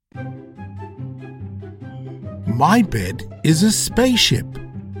My bed is a spaceship.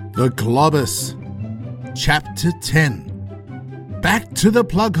 The Globbus. Chapter 10. Back to the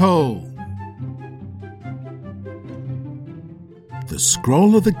Plughole. The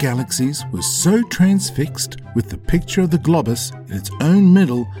scroll of the galaxies was so transfixed with the picture of the Globbus in its own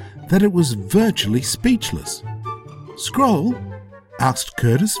middle that it was virtually speechless. "Scroll," asked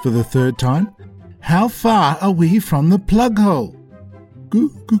Curtis for the third time, "how far are we from the Plughole?"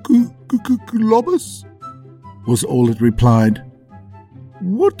 Globbus, was all it replied.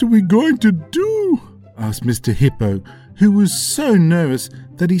 "What are we going to do?" asked Mr. Hippo, who was so nervous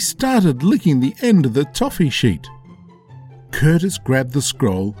that he started licking the end of the toffee sheet. Curtis grabbed the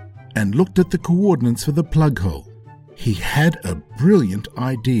scroll and looked at the coordinates for the Plughole. He had a brilliant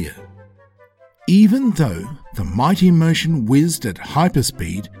idea. Even though the mighty motion whizzed at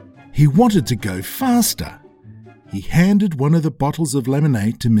hyperspeed, he wanted to go faster. He handed one of the bottles of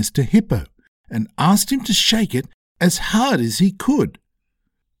lemonade to Mr. Hippo and asked him to shake it as hard as he could.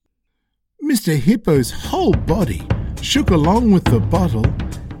 Mr. Hippo's whole body shook along with the bottle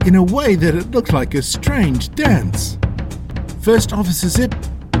in a way that it looked like a strange dance. "First Officer Zip,"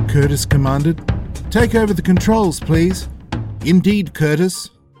 Curtis commanded, "take over the controls, please." "Indeed, Curtis."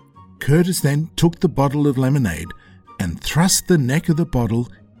 Curtis then took the bottle of lemonade and thrust the neck of the bottle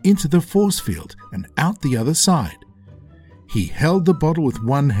into the force field and out the other side. He held the bottle with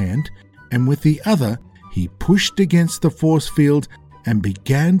one hand, and with the other he pushed against the force field and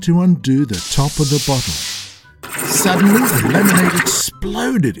began to undo the top of the bottle. Suddenly the lemonade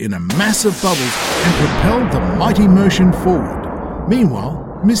exploded in a mass of bubbles and propelled the mighty motion forward.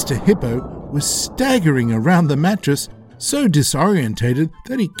 Meanwhile, Mr. Hippo was staggering around the mattress, so disorientated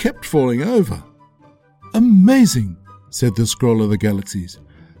that he kept falling over. "Amazing," said the Scroll of the Galaxies.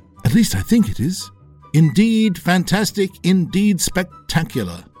 "At least I think it is." "Indeed fantastic, indeed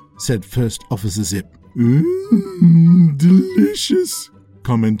spectacular," said First Officer Zip. Delicious,"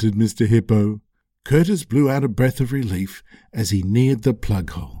 commented Mr. Hippo. Curtis blew out a breath of relief as he neared the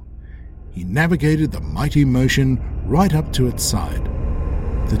Plughole. He navigated the mighty motion right up to its side.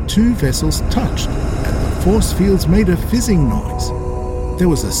 The two vessels touched, and the force fields made a fizzing noise. There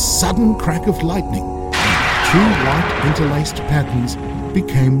was a sudden crack of lightning, and two white interlaced patterns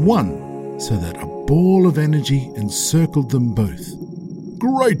became one, so that a ball of energy encircled them both.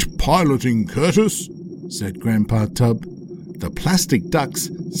 "Great piloting, Curtis," said Grandpa Tub. The plastic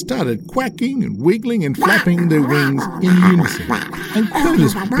ducks started quacking and wiggling and flapping their wings in unison, and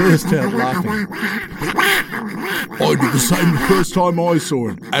Curtis burst out laughing. "I did the same the first time I saw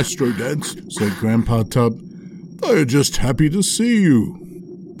an astro dance," said Grandpa Tub. "They're just happy to see you."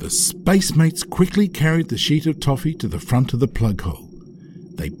 The Spacemates quickly carried the sheet of toffee to the front of the Plughole.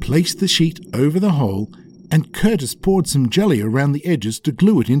 They placed the sheet over the hole, and Curtis poured some jelly around the edges to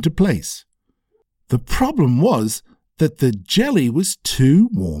glue it into place. The problem was that the jelly was too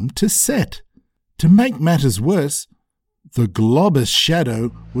warm to set. To make matters worse, the Globbus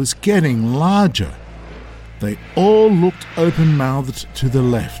shadow was getting larger. They all looked open-mouthed to the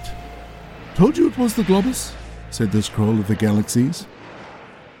left. "Told you it was the Globbus," said the Scroll of the Galaxies.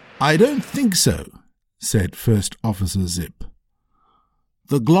 "I don't think so," said First Officer Zip.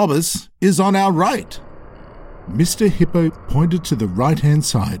 "The Globbus is on our right." Mr. Hippo pointed to the right-hand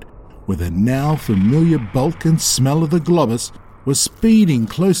side, where the now familiar bulk and smell of the Globbus was speeding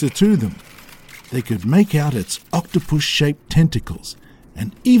closer to them. They could make out its octopus-shaped tentacles,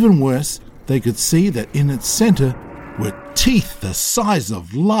 and even worse, they could see that in its centre were teeth the size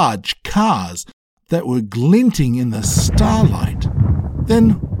of large cars that were glinting in the starlight.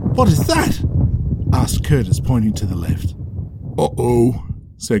 "Then what is that?" asked Curtis, pointing to the left. "Uh-oh,"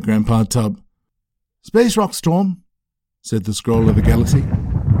 said Grandpa Tub. "Space rock storm," said the Scroll of the Galaxy.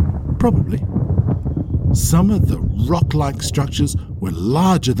 "Probably." Some of the rock-like structures were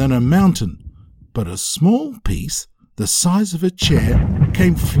larger than a mountain, but a small piece, the size of a chair,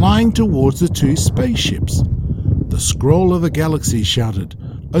 came flying towards the two spaceships. The Scroll of the Galaxy shouted,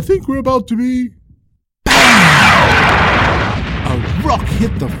 "I think we're about to be..." Bang! A rock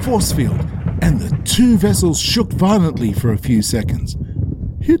hit the force field, and the two vessels shook violently for a few seconds.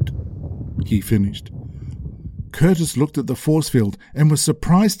 "Hit," he finished. Curtis looked at the force field and was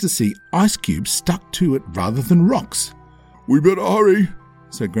surprised to see ice cubes stuck to it rather than rocks. "We better hurry,"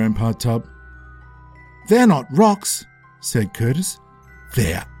 said Grandpa Tub. "They're not rocks," said Curtis.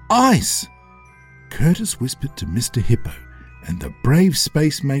 "They're ice." Curtis whispered to Mr. Hippo, and the brave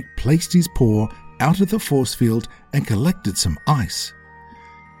spacemate placed his paw out of the force field and collected some ice.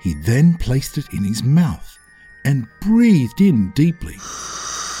 He then placed it in his mouth and breathed in deeply.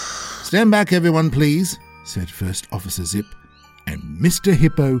 "Stand back, everyone, please," said First Officer Zip, and Mr.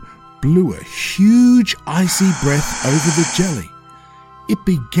 Hippo blew a huge icy breath over the jelly. It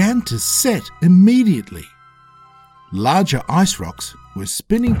began to set immediately. Larger ice rocks were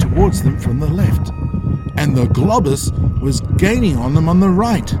spinning towards them from the left, and the Globbus was gaining on them on the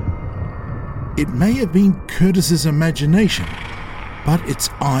right. It may have been Curtis's imagination, but its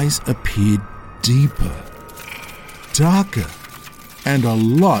eyes appeared deeper, darker, and a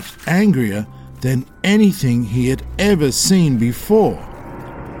lot angrier than anything he had ever seen before.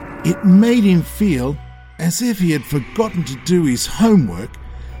 It made him feel as if he had forgotten to do his homework,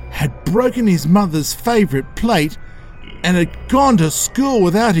 had broken his mother's favourite plate, and had gone to school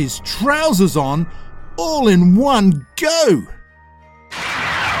without his trousers on, all in one go.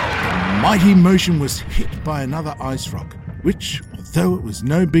 The mighty motion was hit by another ice rock, which, although it was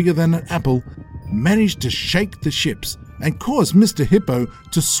no bigger than an apple, managed to shake the ships and cause Mr. Hippo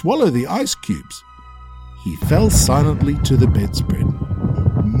to swallow the ice cubes. He fell silently to the bedspread.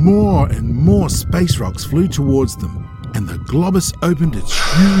 More and more space rocks flew towards them, and the Globbus opened its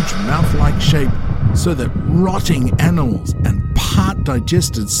huge mouth-like shape so that rotting animals and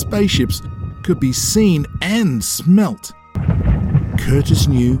part-digested spaceships could be seen and smelt. Curtis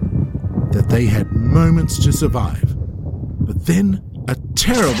knew that they had moments to survive, but then a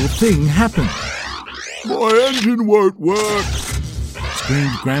terrible thing happened. My engine won't work,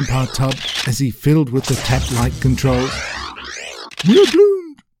 screamed Grandpa Tub as he fiddled with the tap-like controls. We're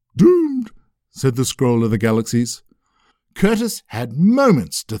doomed, said the Scroll of the Galaxies. Curtis had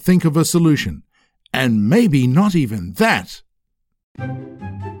moments to think of a solution, and maybe not even that.